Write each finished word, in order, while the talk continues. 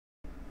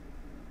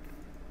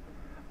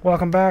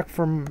Welcome back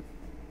for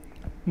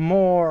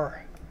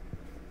more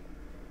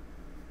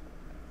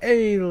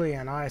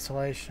Alien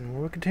Isolation.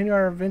 We'll continue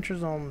our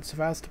adventures on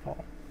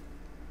Sevastopol,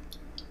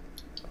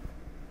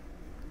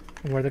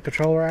 where the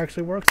controller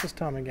actually works this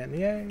time again.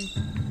 Yay!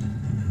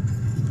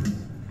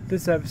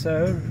 This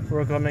episode,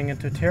 we're coming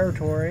into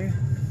territory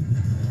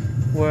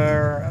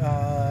where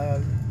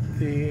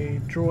the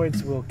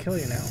droids will kill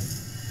you now.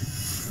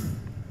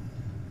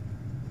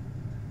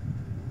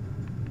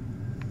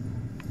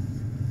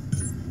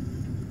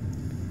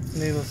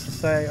 Needless to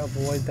say,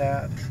 avoid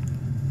that.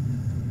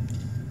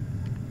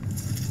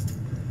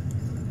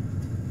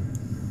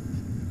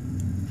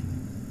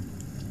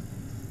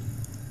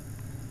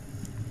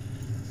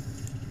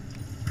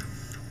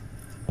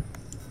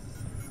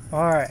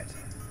 Alright.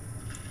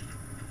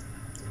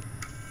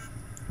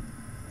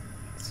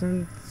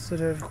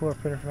 Sensitive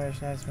corporate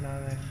information has been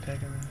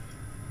taken.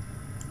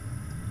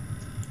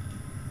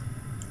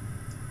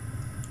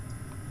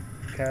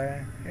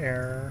 Okay,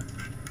 error.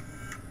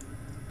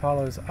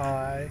 Apollo's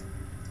eye.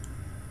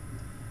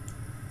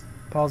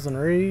 Pause and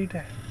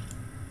read.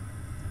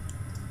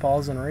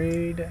 Pause and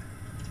read.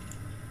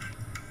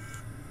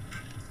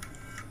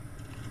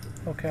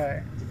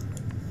 Okay.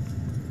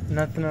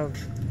 Nothing of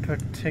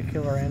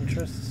particular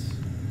interest.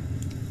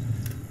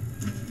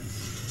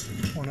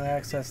 Want to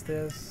access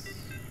this.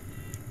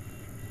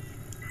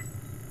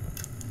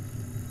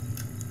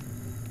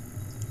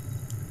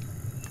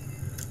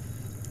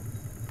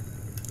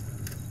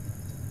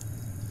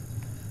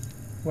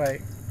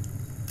 Wait.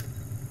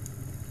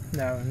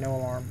 No, no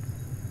alarm.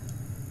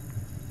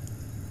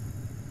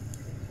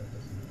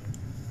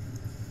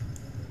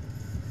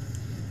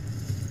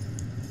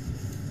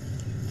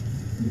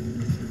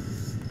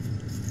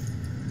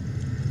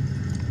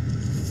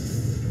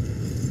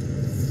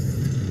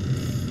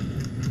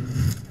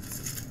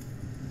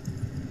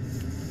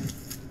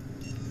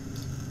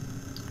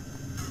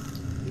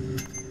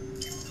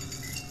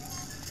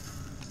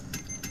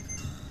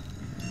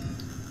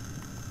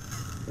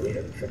 We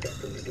haven't forgot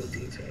the little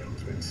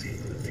details when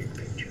seeing the big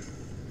picture.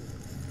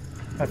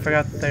 I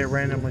forgot that they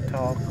randomly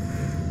talk.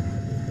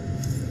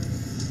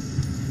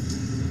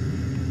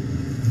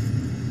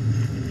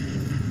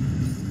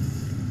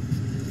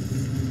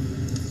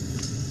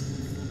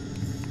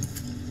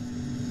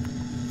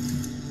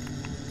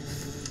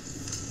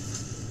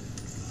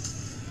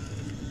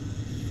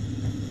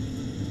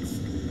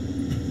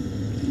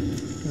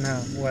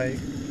 No, wait.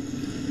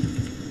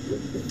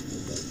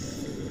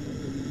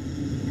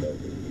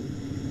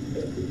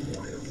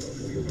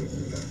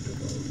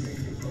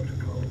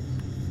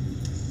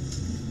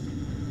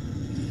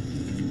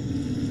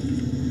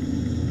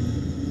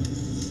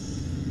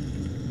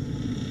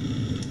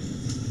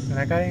 And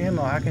I got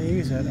ammo, I can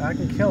use it. I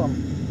can kill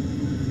him.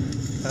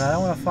 But I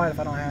don't want to fight if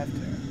I don't have to.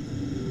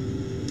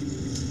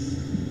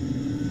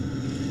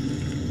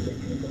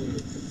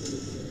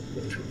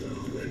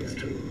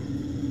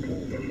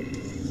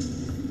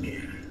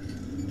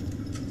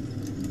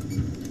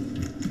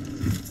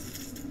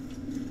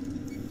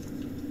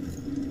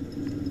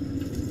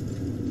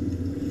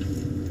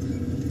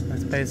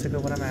 That's basically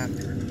what I'm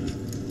after.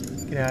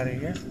 Get out of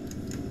here.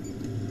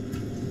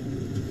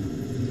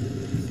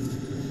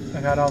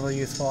 I got all the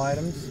useful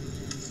items.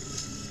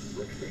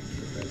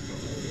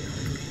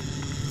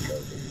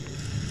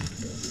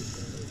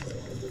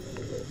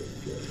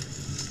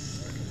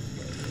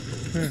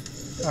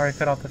 Already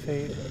cut off the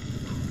feed.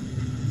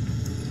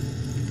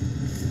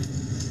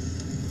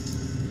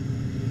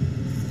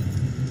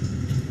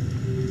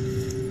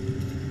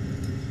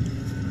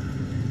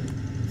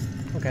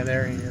 Okay,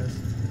 there he is.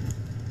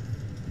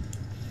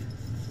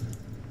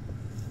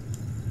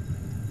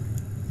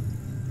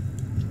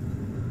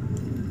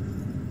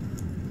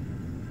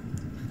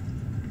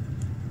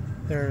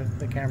 There,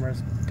 the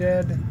camera's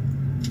dead.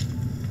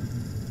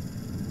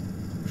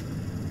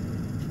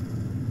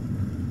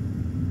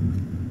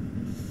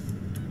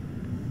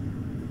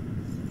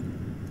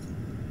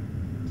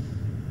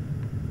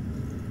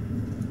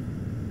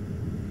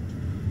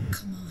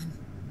 Come on.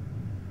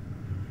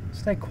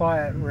 Stay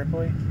quiet,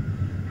 Ripley.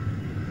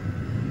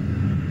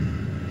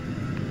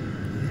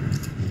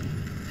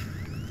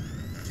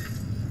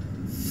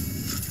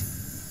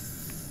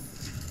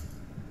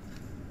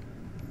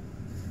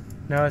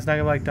 No, it's not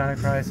gonna be like Dino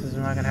Crisis.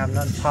 We're not gonna have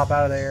nothing pop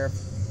out of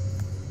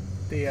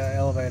the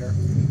elevator.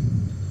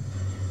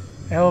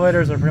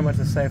 Elevators are pretty much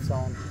a safe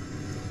zone.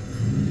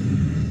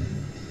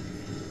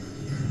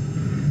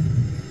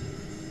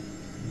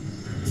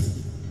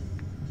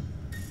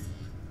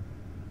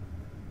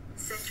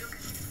 Central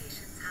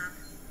Communications Hub.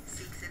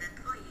 Seeks in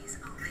employees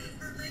only.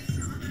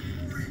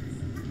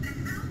 What the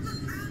hell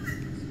just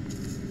happened?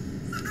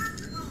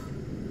 Sebastopol!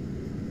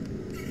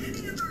 Can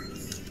any of our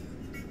EVAs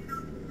be making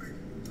on board?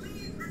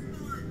 Please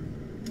respond.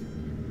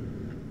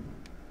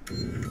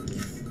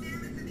 Objective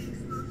damage in the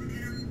explosion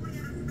and are pulling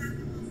out of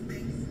Sebastopol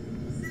space.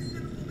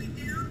 Systems will be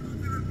down while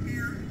we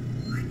repair.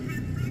 I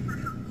can't say for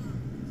how long.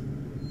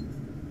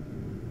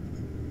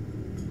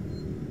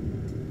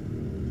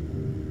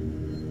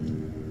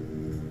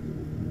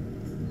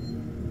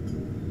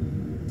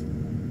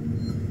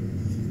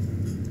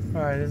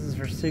 Alright, this is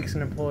for Seeks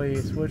and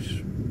employees, which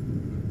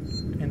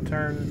in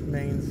turn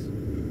means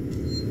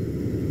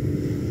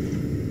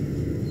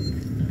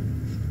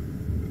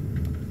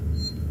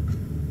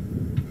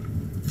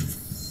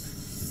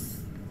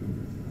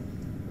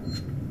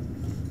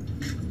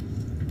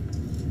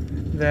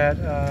that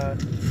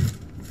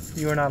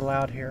you are not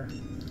allowed here.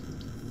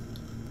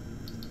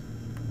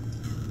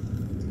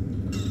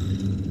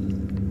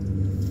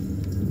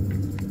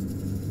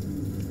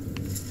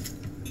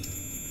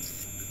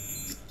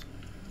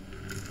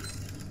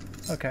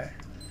 Okay.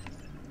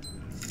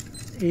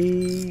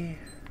 E,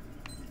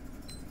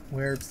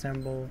 weird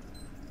symbol,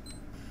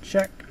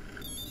 check.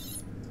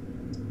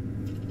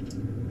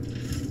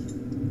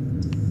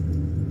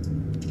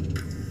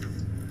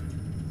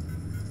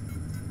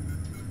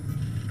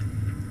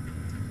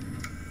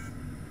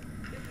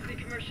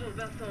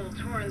 Vessel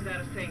Torrens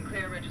out of St.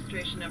 Clair,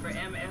 registration number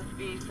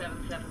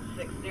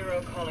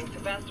MSV7760, calling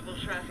Sebastopol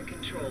Traffic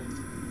Control.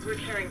 We're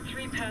carrying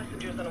 3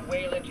 passengers on a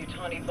Wayland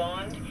Yutani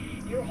bond.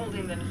 You're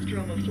holding the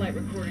Nostromo flight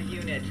recorder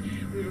unit.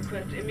 We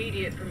request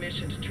immediate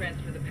permission to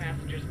transfer the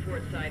passengers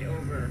port side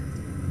over.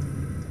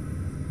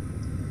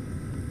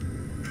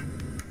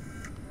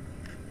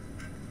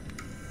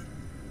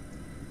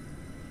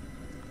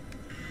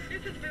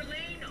 This is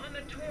Verlaine on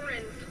the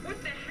Torrens.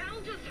 What the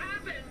hell just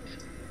happened?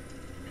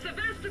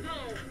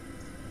 Sebastopol!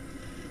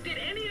 Did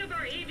any of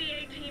our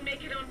EVA team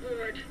make it on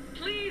board?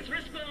 Please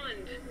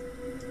respond.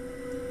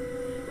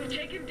 We've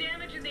taken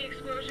damage in the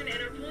explosion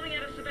and are pulling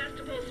out of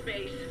Sebastopol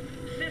space.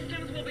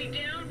 Systems will be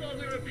down while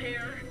we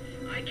repair.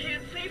 I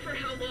can't say for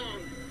how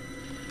long.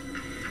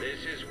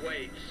 This is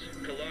Waits,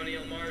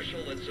 Colonial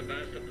Marshal at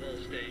Sebastopol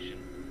Station.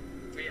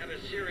 We have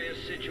a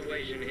serious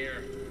situation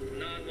here.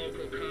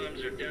 Non-local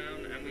comms are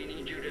down and we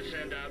need you to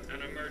send out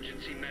an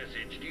emergency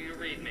message. Do you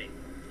read me?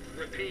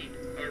 Repeat,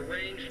 our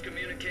ranged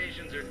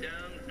communications are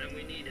down and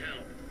we need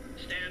help.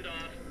 Stand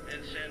off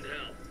and send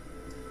help.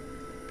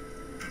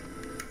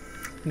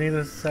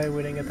 Needless to say,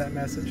 we didn't get that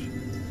message.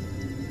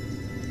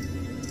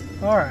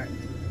 Alright.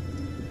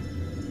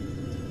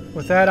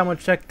 With that, I'm going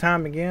to check the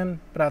time again,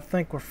 but I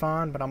think we're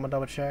fine, but I'm going to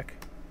double check.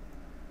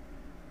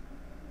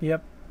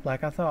 Yep,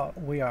 like I thought,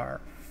 we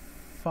are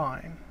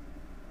fine.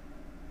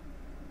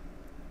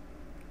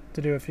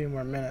 To do a few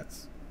more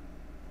minutes.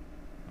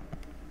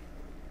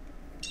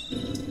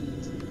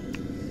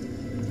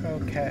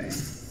 Okay.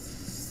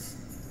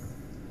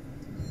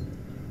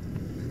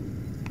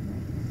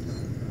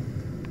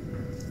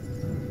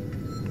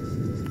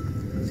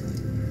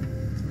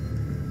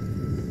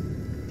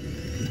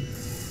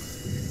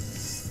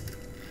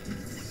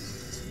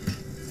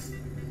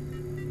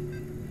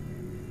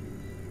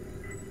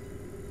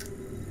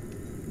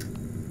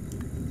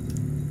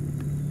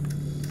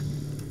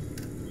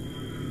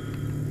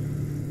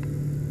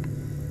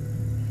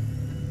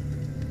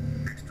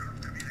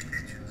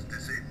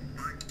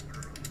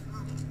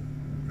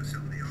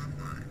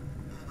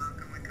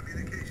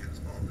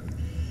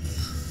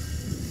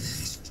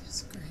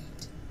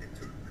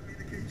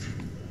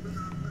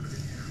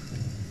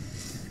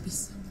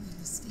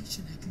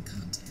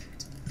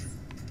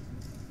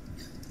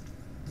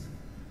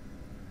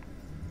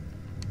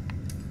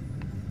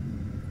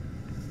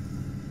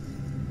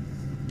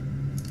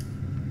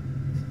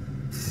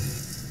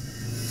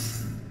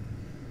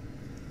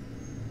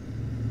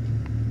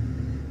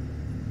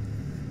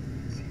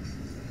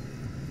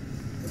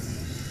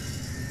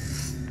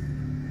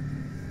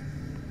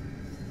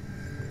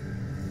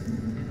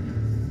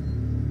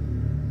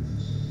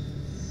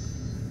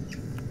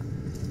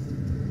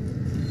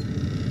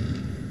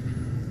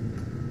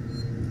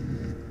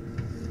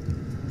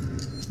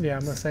 Yeah,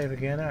 I'm going to save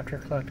again after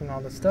collecting all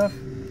this stuff.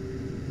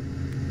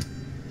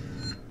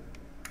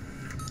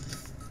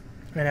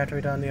 And after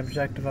we've done the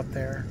objective up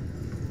there.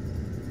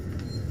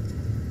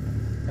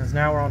 Because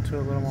now we're on to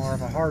a little more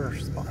of a harder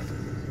spot.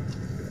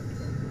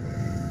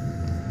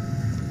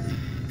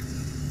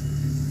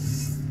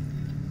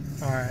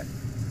 Alright.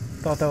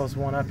 Thought that was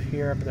one up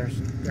here, but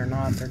they're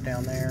not. They're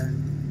down there.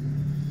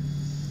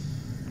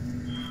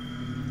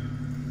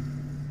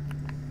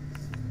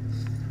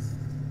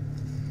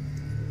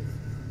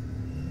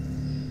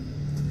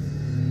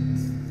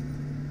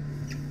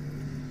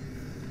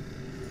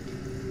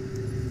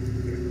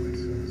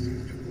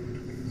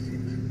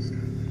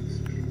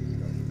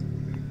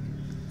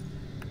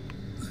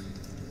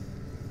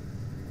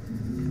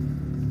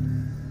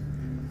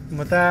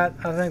 With that,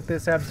 I think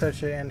this episode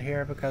should end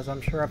here because I'm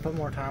sure I put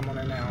more time on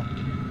it now.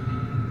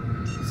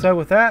 So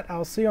with that,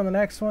 I'll see you on the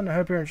next one. I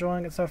hope you're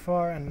enjoying it so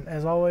far, and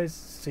as always,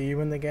 see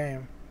you in the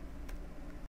game.